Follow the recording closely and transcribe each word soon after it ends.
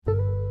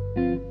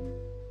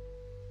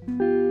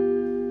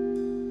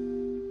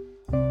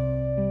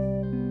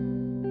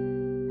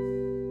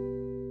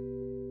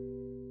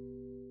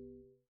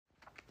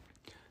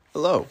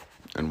Hello,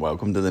 and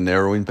welcome to The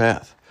Narrowing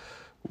Path,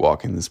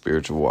 Walking the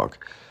Spiritual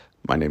Walk.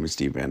 My name is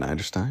Steve Van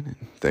Eiderstein, and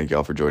thank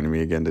y'all for joining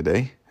me again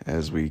today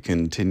as we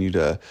continue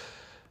to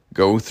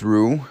go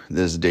through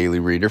this daily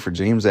reader for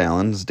James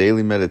Allen's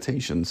Daily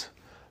Meditations.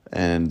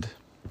 And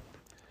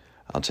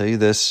I'll tell you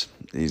this,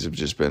 these have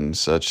just been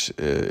such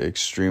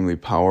extremely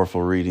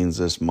powerful readings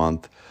this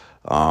month.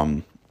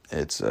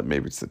 It's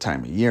maybe it's the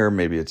time of year,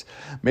 maybe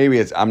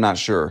it's I'm not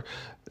sure,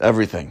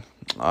 everything.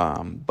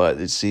 But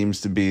it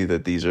seems to be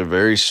that these are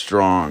very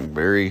strong,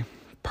 very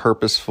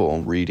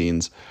purposeful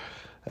readings,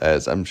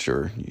 as I'm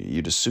sure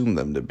you'd assume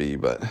them to be,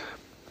 but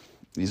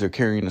these are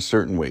carrying a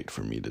certain weight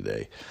for me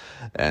today,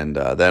 and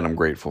that I'm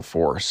grateful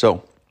for.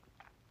 So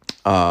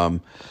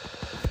I'm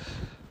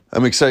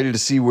excited to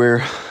see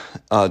where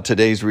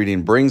today's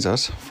reading brings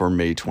us for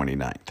May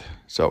 29th.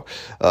 So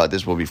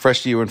this will be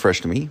fresh to you and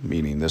fresh to me,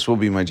 meaning this will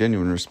be my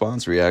genuine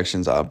response,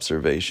 reactions,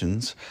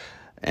 observations,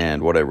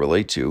 and what I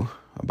relate to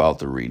about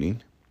the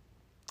reading,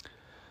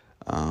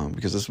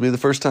 because this will be the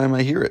first time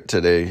I hear it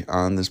today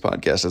on this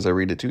podcast as I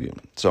read it to you.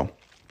 So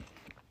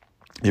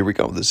here we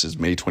go. This is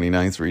May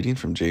 29th reading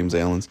from James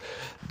Allen's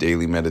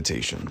Daily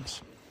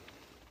Meditations.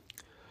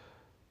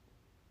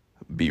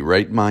 Be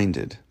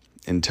right-minded,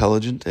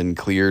 intelligent, and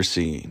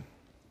clear-seeing.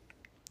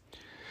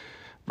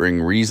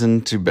 Bring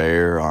reason to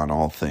bear on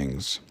all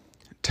things.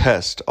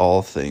 Test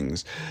all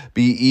things.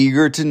 Be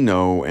eager to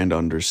know and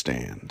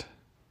understand.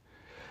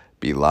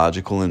 Be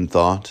logical in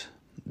thought.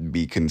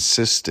 Be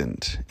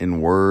consistent in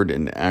word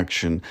and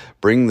action.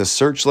 Bring the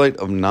searchlight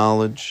of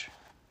knowledge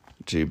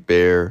to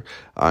bear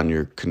on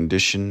your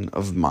condition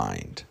of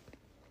mind,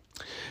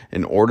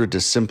 in order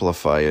to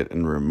simplify it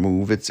and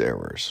remove its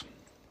errors.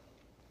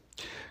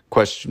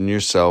 Question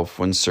yourself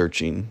when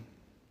searching.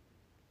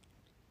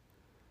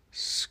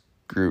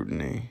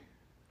 Scrutiny.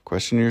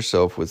 Question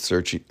yourself with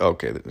searching.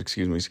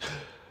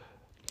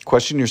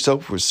 Question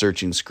yourself with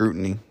searching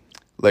scrutiny.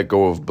 Let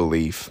go of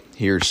belief,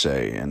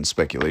 hearsay, and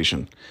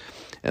speculation,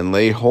 and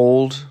lay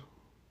hold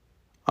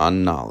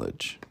on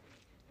knowledge.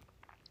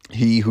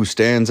 He who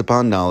stands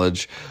upon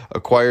knowledge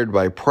acquired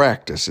by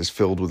practice is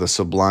filled with a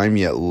sublime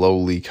yet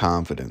lowly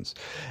confidence,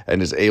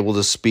 and is able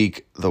to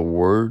speak the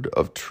word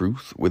of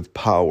truth with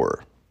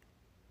power.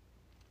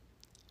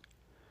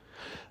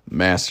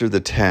 Master the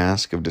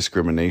task of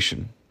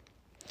discrimination.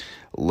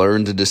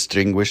 Learn to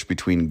distinguish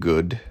between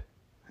good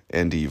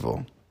and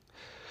evil,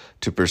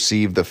 to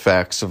perceive the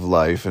facts of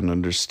life and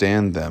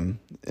understand them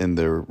in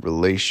their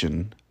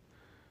relation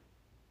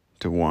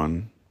to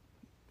one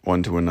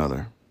to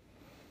another.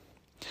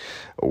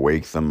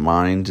 Awake the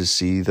mind to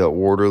see the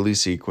orderly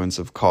sequence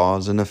of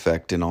cause and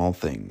effect in all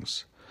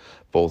things,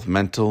 both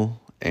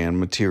mental and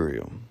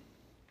material.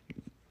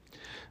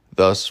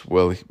 Thus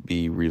will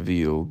be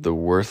revealed the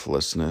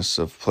worthlessness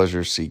of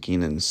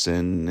pleasure-seeking and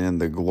sin,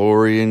 and the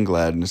glory and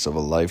gladness of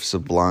a life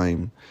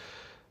sublime,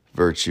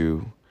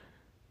 virtue,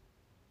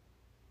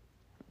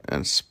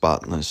 and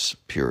spotless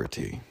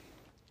purity.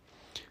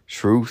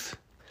 Truth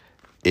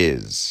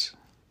is.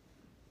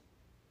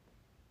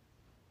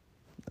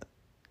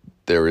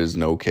 There is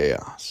no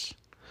chaos.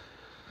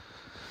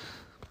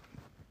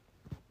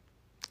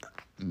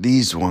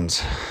 These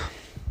ones,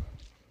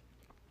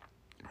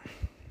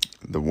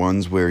 the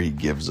ones where he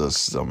gives us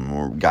some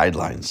more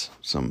guidelines,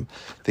 some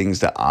things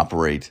to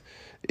operate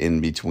in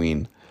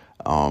between,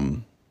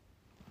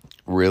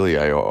 really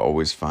I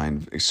always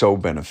find so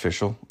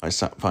beneficial. I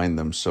find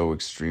them so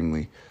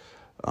extremely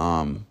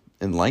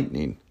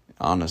enlightening,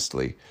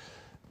 honestly,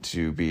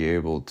 to be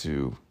able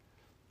to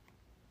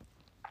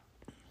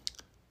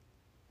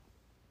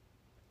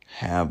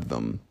have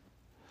them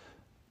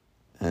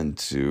and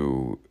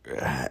to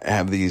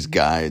have these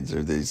guides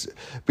or these,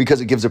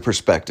 because it gives a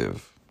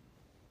perspective.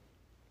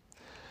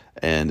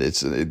 And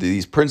it's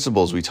these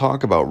principles we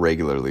talk about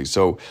regularly.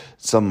 So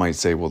some might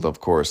say, well,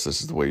 of course,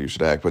 this is the way you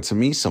should act. But to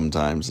me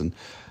sometimes, and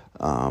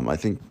I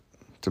think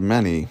to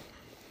many,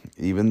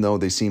 even though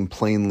they seem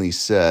plainly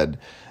said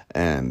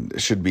and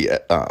should be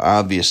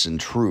obvious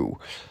and true,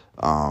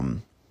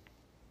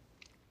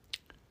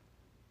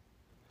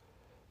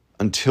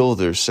 until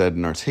they're said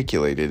and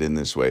articulated in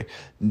this way,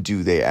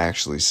 do they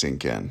actually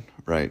sink in,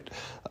 right?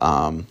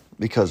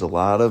 Because a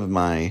lot of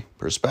my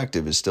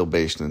perspective is still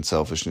based in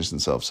selfishness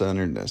and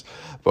self-centeredness.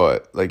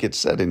 But like it's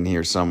said in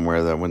here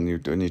somewhere that when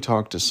you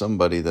talk to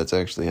somebody that's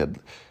actually had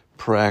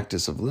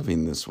practice of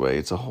living this way,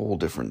 it's a whole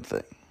different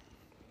thing.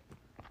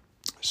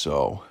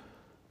 So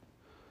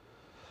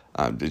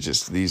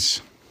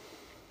these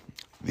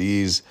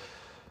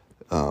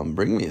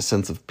bring me a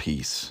sense of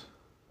peace,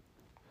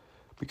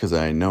 because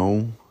I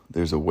know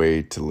there's a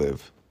way to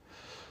live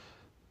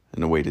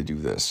and a way to do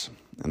this,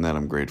 and that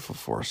I'm grateful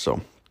for.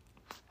 So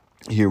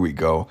here we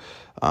go.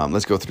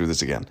 Let's go through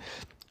this again.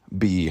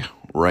 Be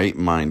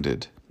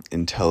right-minded,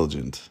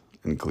 intelligent,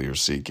 and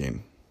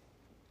clear-seeking.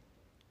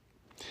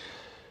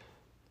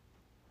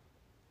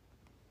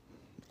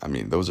 I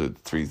mean, those are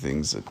three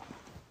things that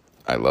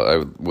I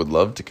would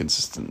love to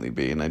consistently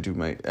be, and I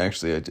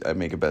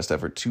make a best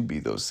effort to be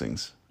those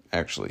things,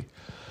 actually.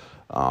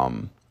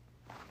 I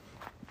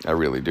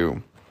really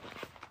do.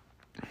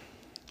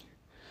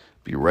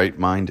 Be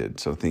right-minded.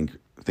 So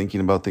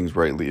thinking about things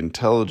rightly.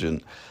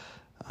 Intelligent,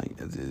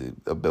 the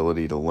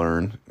ability to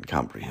learn, and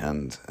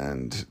comprehend,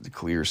 and the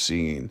clear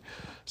seeing.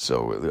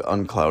 So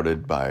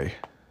unclouded by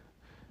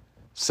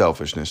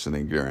selfishness and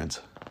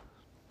ignorance.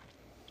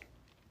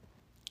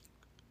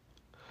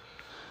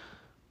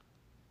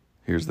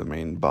 Here's the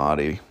main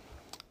body.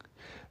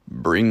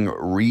 Bring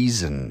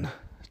reason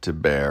to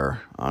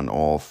bear on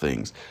all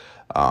things.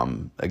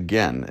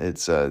 Again,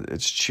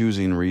 it's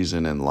choosing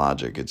reason and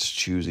logic. It's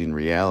choosing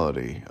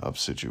reality of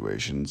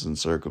situations and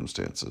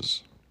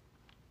circumstances.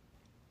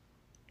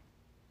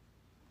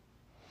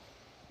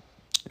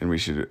 And we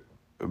should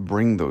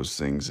bring those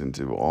things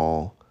into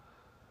all,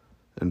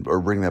 or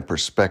bring that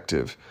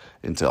perspective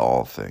into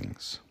all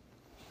things.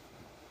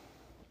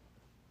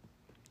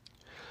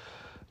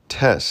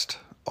 Test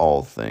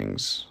all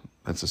things.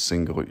 That's a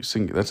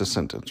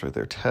sentence right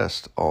there.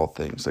 Test all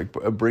things. Like,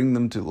 bring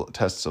them to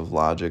tests of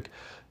logic,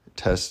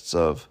 tests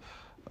of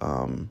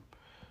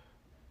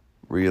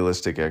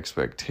realistic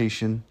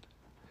expectation,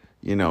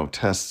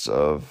 tests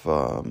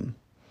of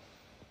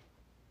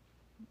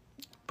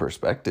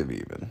perspective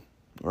even,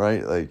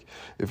 right? Like,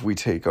 if we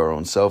take our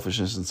own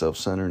selfishness and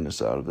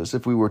self-centeredness out of this,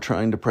 if we were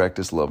trying to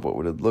practice love, what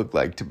would it look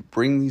like to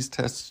bring these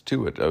tests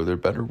to it? Are there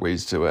better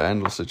ways to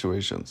handle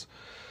situations?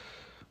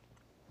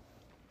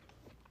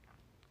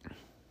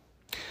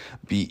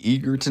 Be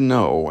eager to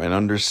know and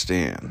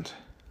understand.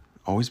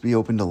 Always be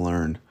open to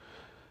learn.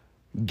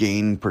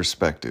 Gain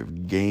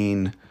perspective.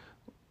 Gain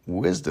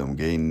wisdom.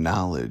 Gain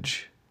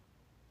knowledge.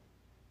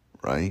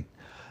 Right?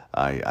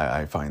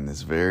 I find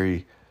this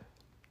very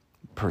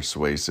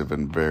persuasive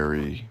and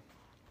very,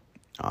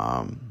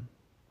 not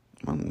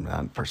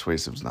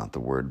persuasive is not the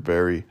word,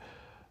 very,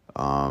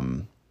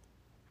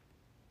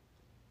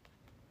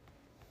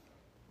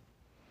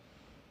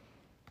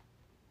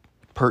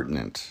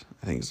 pertinent,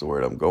 I think is the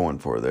word I'm going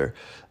for there.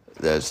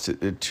 That's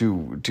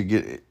to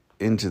get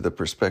into the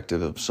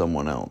perspective of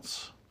someone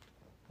else,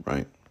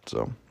 right?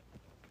 So,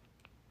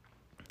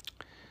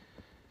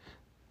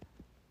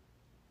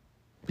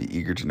 be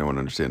eager to know and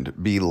understand.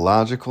 Be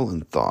logical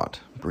in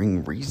thought.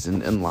 Bring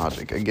reason and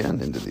logic, again,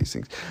 into these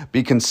things.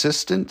 Be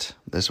consistent.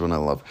 This one I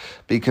love.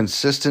 Be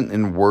consistent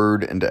in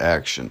word and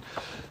action.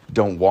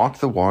 Don't walk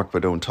the walk,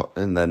 but don't talk,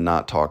 and then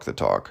not talk the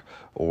talk.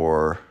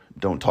 Or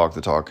don't talk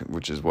the talk,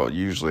 which is what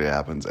usually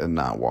happens, and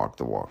not walk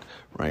the walk,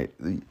 right?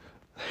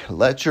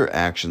 Let your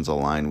actions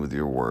align with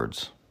your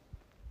words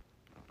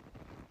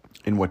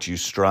in what you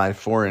strive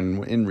for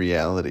in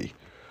reality.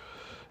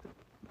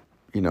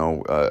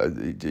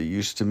 It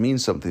used to mean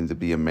something to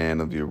be a man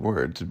of your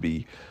word, to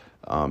be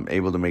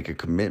able to make a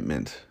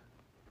commitment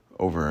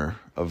over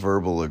a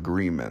verbal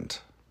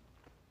agreement,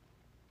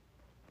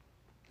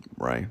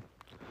 right?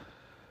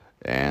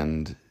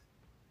 And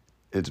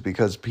it's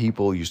because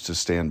people used to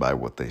stand by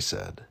what they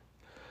said.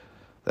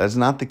 That's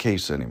not the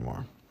case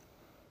anymore.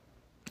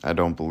 I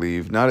don't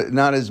believe,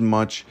 not as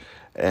much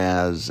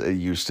as it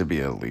used to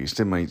be, at least.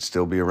 It might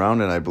still be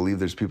around, and I believe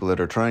there's people that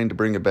are trying to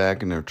bring it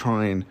back, and they're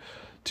trying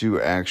to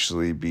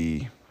actually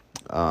be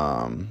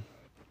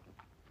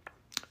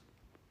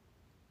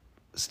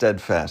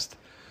steadfast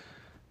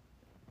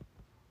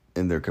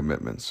in their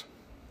commitments.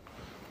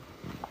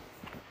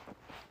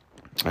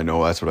 I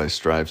know that's what I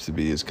strive to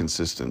be, is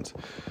consistent.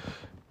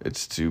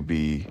 It's to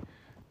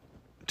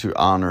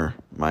honor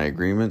my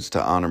agreements,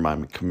 to honor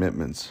my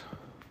commitments.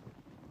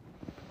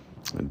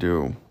 I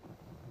do.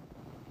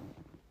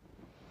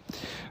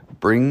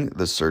 Bring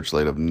the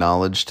searchlight of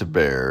knowledge to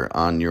bear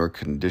on your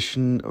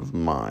condition of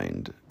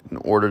mind in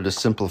order to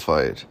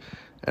simplify it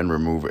and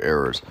remove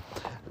errors.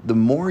 The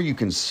more you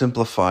can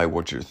simplify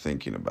what you're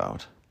thinking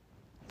about,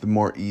 the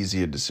more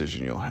easy a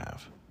decision you'll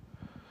have.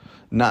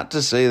 Not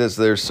to say that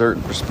there's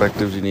certain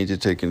perspectives you need to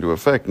take into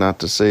effect. Not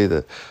to say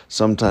that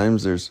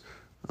sometimes there's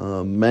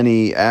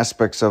many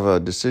aspects of a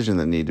decision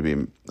that need to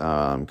be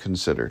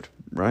considered,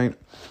 right?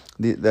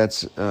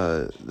 That's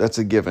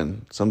a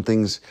given. Some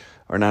things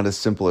are not as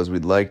simple as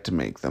we'd like to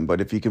make them,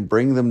 but if you can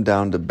bring them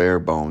down to bare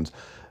bones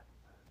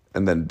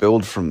and then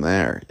build from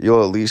there,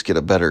 you'll at least get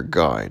a better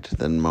guide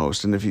than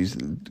most. And if you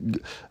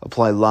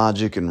apply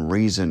logic and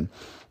reason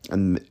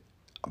and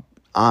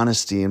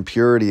honesty and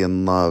purity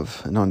and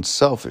love and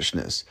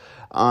unselfishness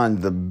on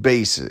the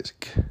basis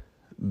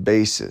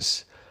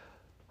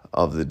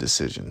of the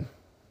decision,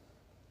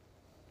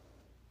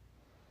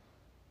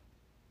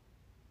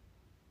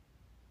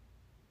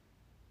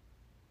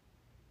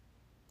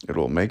 it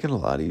will make it a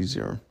lot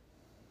easier.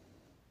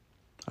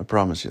 I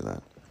promise you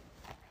that.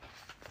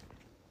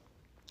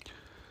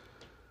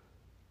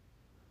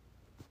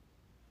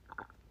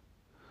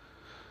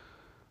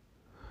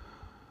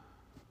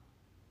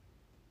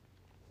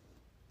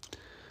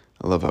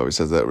 I love how he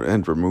says that,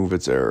 and remove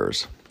its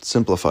errors.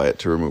 Simplify it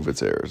to remove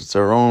its errors. It's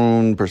our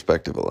own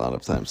perspective a lot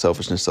of times.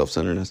 Selfishness,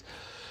 self-centeredness,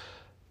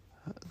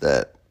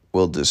 that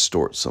will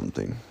distort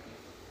something.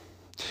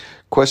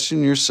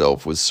 Question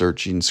yourself with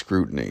searching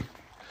scrutiny.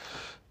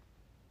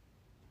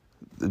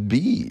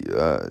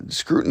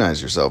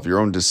 Scrutinize yourself, your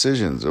own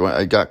decisions.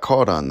 I got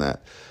caught on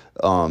that,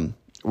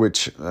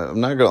 which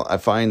I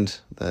find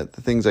that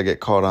the things I get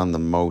caught on the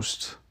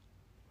most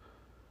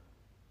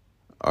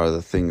are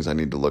the things I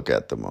need to look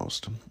at the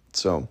most.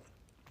 So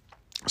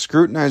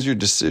scrutinize your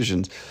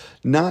decisions,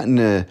 not in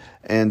an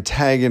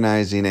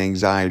antagonizing,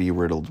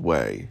 anxiety-riddled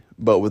way,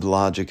 but with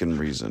logic and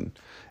reason.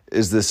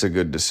 Is this a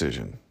good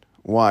decision?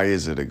 Why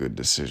is it a good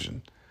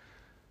decision?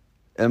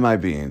 Am I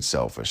being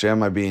selfish?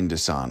 Am I being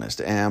dishonest?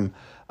 Am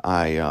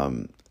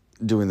I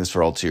doing this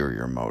for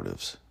ulterior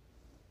motives?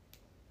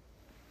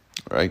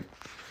 Right?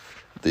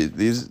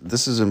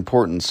 This is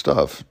important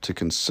stuff to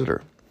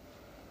consider.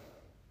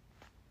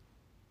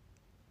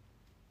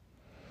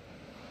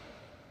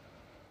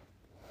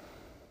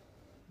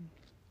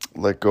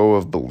 Let go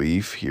of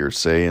belief,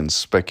 hearsay, and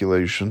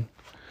speculation,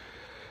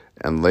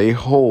 and lay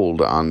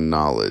hold on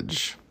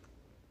knowledge.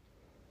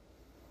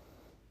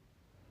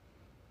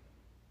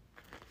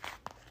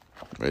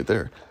 Right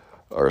there.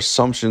 Our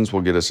assumptions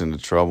will get us into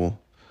trouble.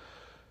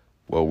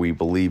 What we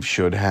believe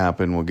should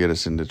happen will get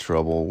us into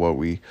trouble.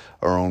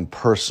 Our own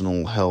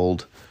personal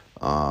held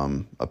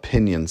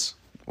opinions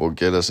will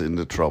get us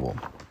into trouble.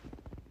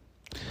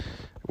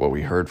 What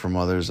we heard from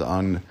others,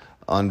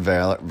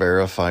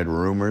 unverified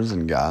rumors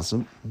and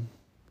gossip,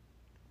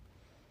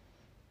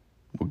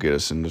 will get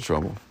us into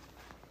trouble.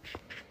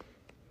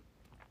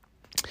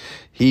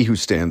 He who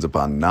stands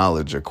upon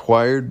knowledge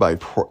acquired by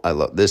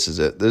this is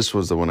it. This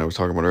was the one I was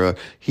talking about earlier.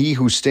 He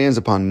who stands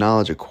upon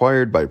knowledge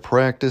acquired by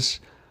practice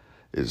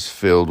is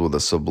filled with a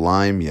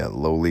sublime yet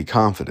lowly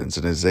confidence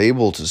and is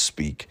able to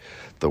speak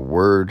the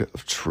word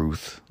of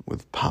truth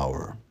with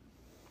power.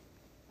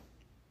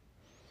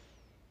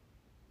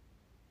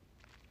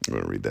 I'm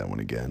going to read that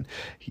one again.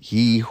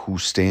 He who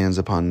stands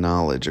upon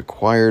knowledge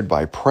acquired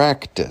by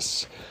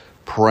practice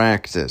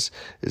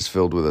is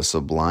filled with a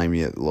sublime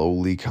yet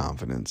lowly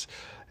confidence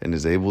and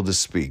is able to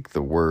speak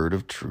the word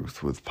of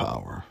truth with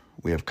power.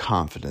 We have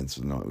confidence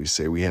in what we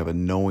say. We have a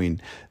knowing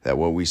that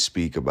what we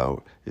speak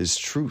about is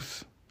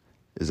truth,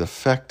 is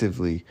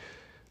effectively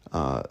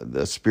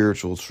the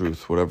spiritual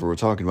truth, whatever we're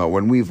talking about.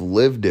 When we've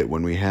lived it,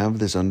 when we have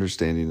this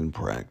understanding and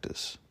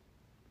practice,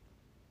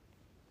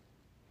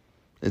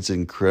 it's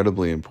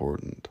incredibly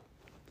important.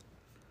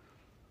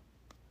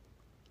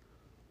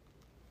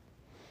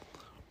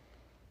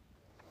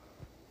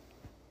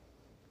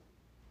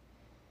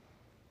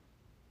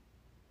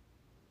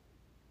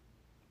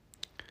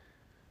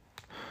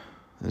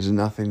 There's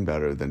nothing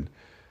better than...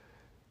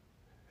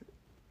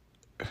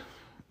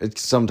 It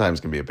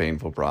sometimes can be a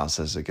painful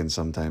process. It can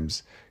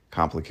sometimes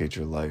complicate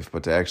your life.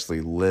 But to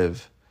actually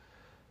live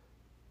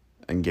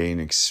and gain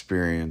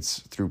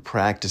experience through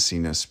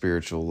practicing a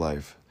spiritual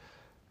life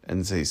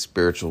and say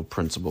spiritual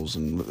principles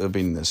and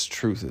living this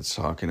truth it's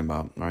talking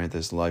about, right?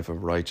 This life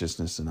of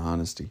righteousness and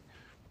honesty.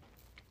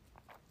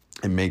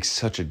 It makes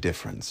such a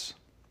difference.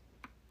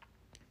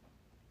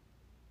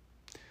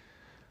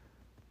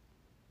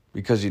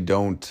 Because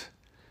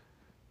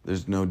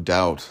there's no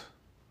doubt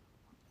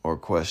or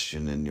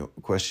questioning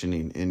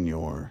in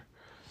your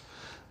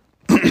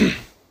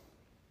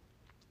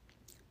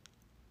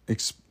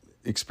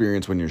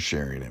experience when you're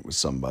sharing it with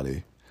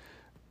somebody.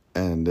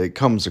 And it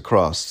comes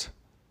across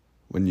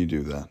when you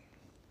do that.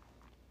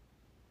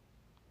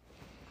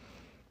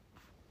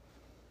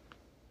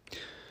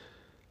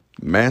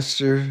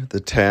 Master the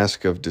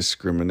task of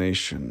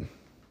discrimination.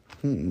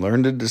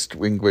 Learn to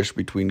distinguish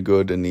between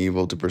good and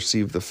evil, to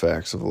perceive the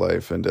facts of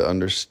life and to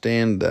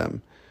understand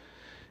them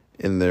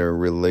in their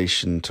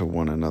relation to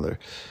one another.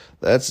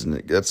 That's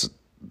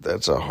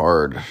a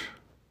hard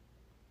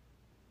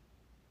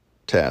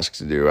task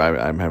to do.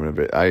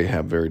 I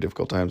have very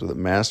difficult times with it.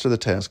 Master the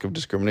task of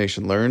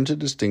discrimination. Learn to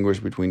distinguish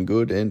between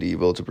good and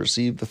evil, to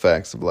perceive the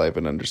facts of life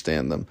and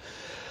understand them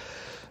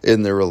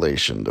in their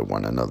relation to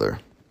one another.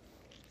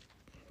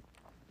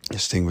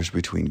 Distinguish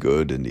between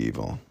good and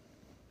evil.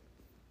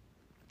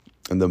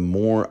 And the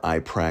more I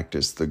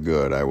practice the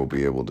good, I will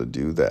be able to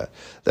do that.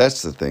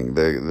 That's the thing.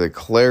 The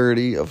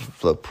clarity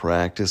of the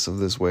practice of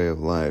this way of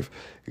life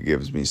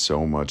gives me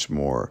so much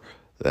more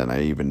than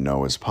I even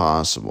know is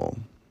possible.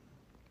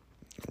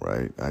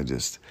 Right?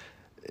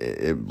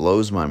 It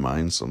blows my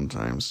mind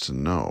sometimes to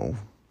know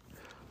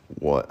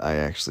what I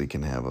actually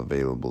can have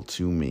available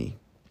to me.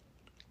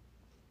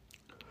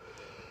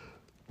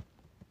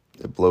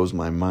 It blows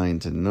my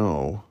mind to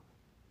know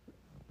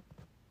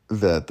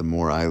that the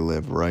more I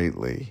live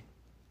rightly,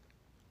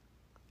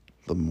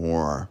 the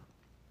more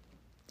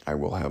I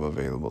will have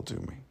available to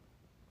me.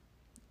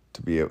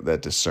 To be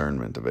that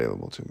discernment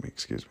available to me,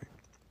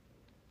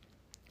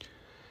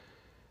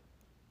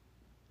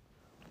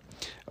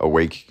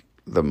 Awake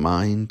the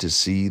mind to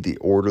see the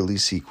orderly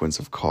sequence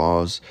of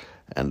cause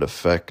and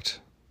effect.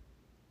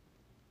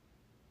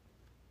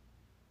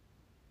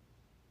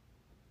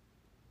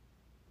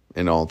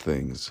 In all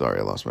things. Sorry,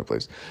 I lost my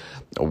place.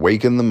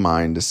 Awaken the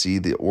mind to see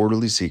the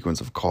orderly sequence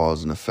of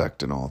cause and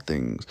effect in all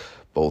things,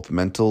 both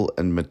mental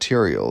and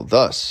material.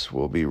 Thus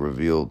will be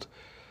revealed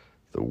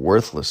the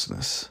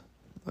worthlessness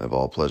of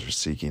all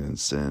pleasure-seeking and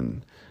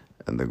sin,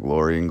 and the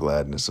glory and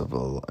gladness of a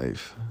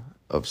life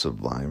of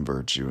sublime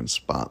virtue and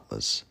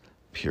spotless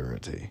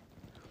purity.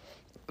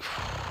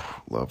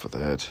 Love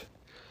that.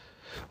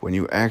 When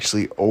you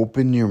actually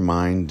open your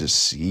mind to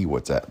see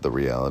what's at the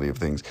reality of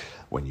things,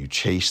 when you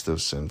chase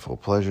those sinful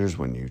pleasures,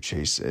 when you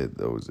chase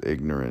those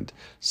ignorant,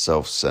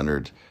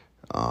 self-centered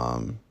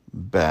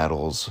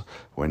battles,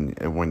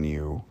 when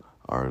you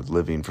are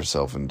living for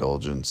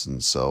self-indulgence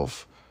and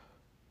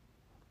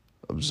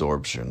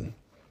self-absorption,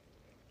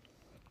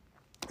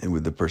 and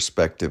with the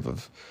perspective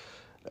of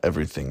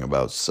everything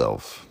about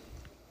self,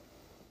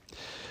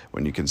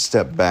 when you can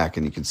step back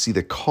and you can see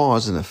the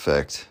cause and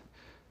effect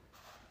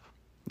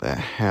that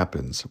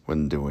happens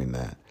when doing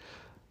that,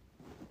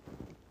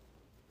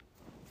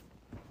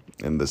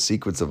 and the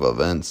sequence of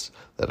events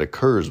that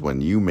occurs when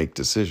you make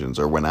decisions,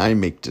 or when I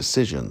make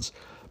decisions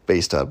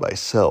based on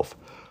myself,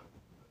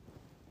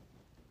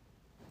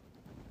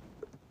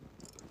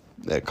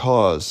 that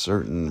cause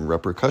certain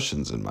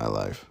repercussions in my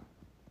life.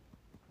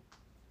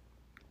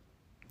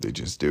 They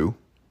just do.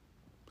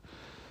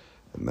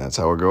 And that's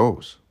how it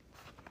goes.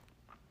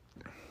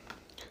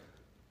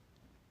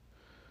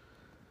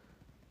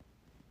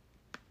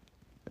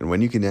 And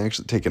when you can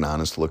actually take an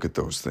honest look at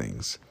those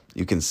things,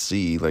 you can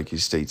see, like he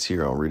states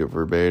here, I'll read it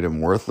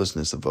verbatim,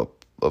 worthlessness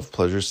of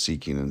pleasure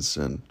seeking and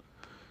sin.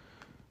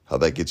 How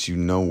that gets you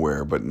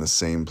nowhere but in the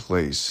same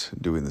place,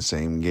 doing the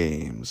same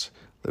games,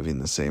 living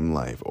the same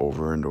life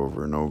over and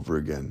over and over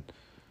again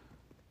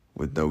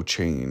with no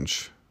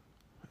change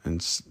and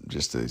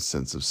just a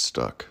sense of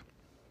stuck.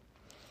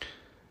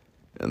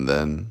 And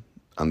then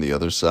on the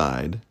other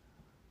side,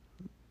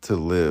 to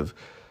live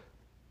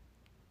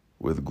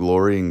with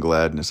glory and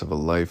gladness of a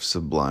life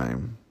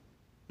sublime,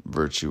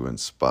 virtue and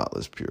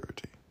spotless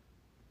purity.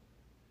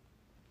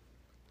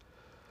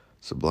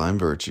 Sublime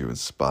virtue and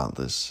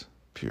spotless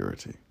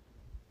purity.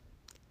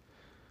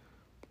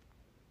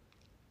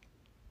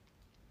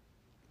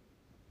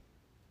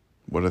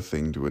 What a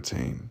thing to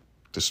attain,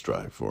 to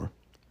strive for.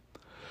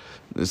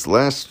 This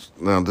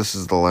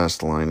is the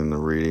last line in the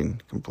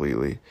reading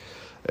completely.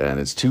 And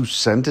it's 2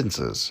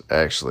 sentences,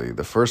 actually.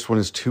 The first one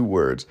is 2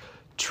 words.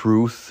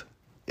 Truth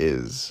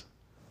is.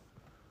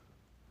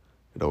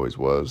 It always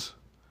was,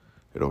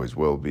 it always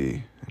will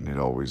be, and it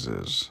always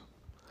is.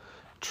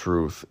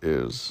 Truth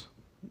is.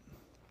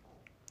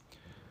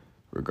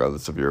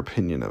 Regardless of your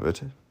opinion of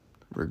it,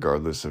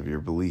 regardless of your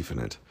belief in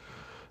it,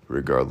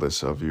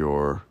 regardless of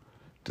your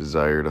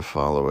desire to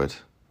follow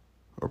it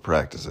or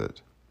practice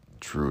it,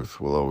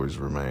 truth will always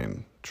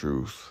remain.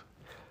 Truth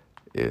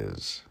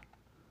is.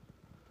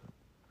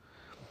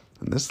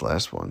 And this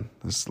last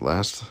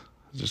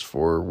just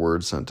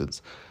 4-word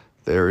sentence,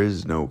 there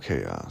is no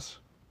chaos.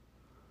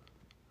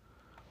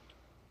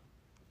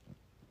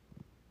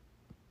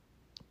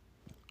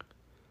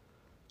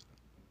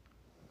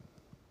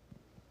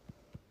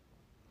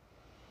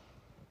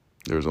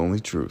 There's only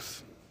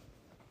truth.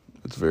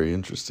 It's very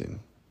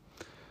interesting.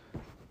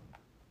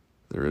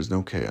 There is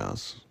no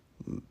chaos.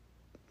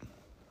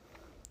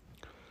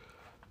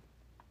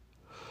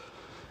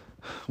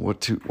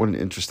 What an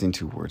interesting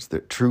 2 words.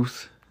 That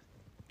truth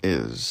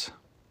is.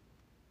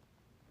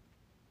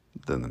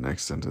 Then the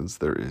next sentence,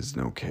 there is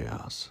no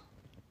chaos.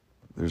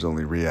 There's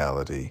only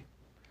reality.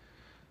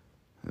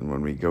 And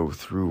when we go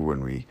through,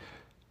 when we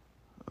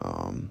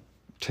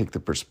take the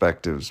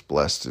perspectives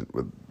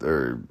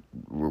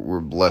we're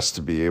blessed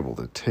to be able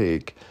to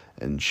take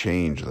and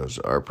change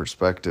our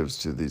perspectives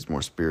to these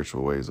more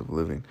spiritual ways of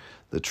living,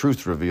 the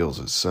truth reveals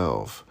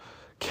itself.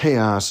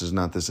 Chaos is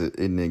not this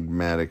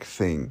enigmatic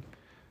thing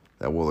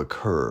that will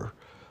occur.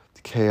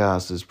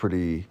 Chaos is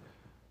pretty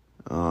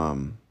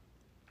much,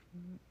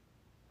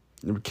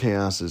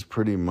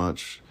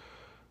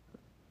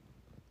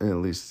 at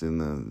least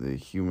in the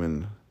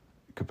human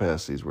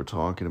capacities we're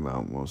talking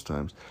about most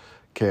times,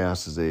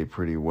 chaos is a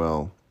pretty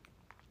well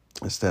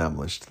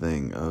established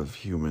thing of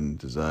human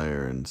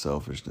desire and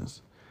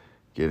selfishness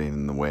getting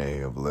in the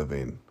way of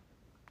living.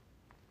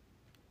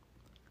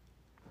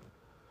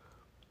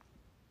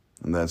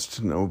 And that's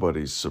to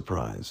nobody's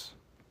surprise.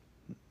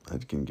 I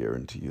can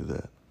guarantee you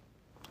that.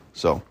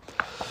 So,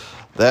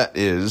 that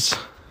is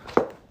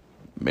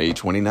May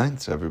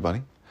 29th,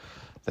 everybody.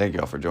 Thank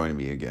y'all for joining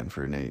me again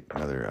for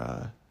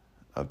another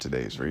of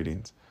today's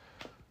readings.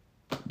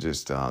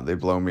 Just, they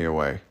blow me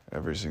away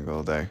every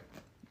single day.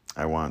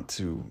 I want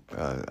to,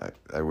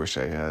 I wish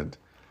I had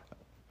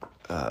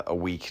a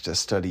week to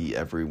study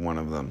every one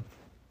of them,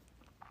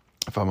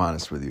 if I'm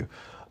honest with you.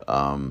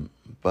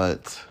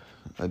 But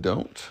I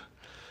don't.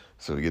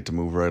 So we get to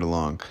move right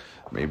along.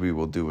 Maybe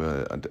we'll do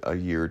a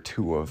year or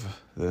 2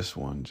 of this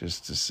one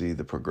just to see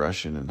the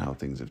progression and how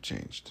things have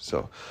changed.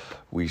 So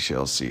we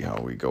shall see how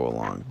we go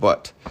along.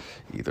 But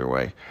either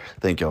way,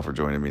 thank y'all for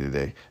joining me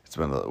today.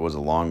 It was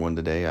a long one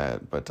today,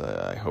 but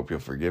I hope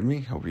you'll forgive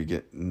me. Hope you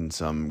get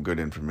some good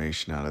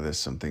information out of this,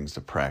 some things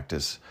to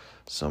practice,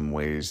 some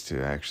ways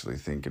to actually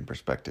think and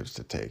perspectives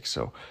to take.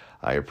 So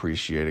I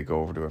appreciate it. Go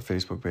over to our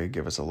Facebook page,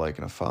 give us a like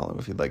and a follow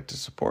if you'd like to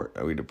support.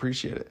 We'd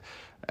appreciate it.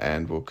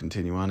 And we'll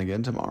continue on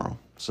again tomorrow.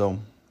 So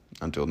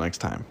until next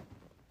time,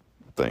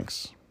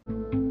 thanks.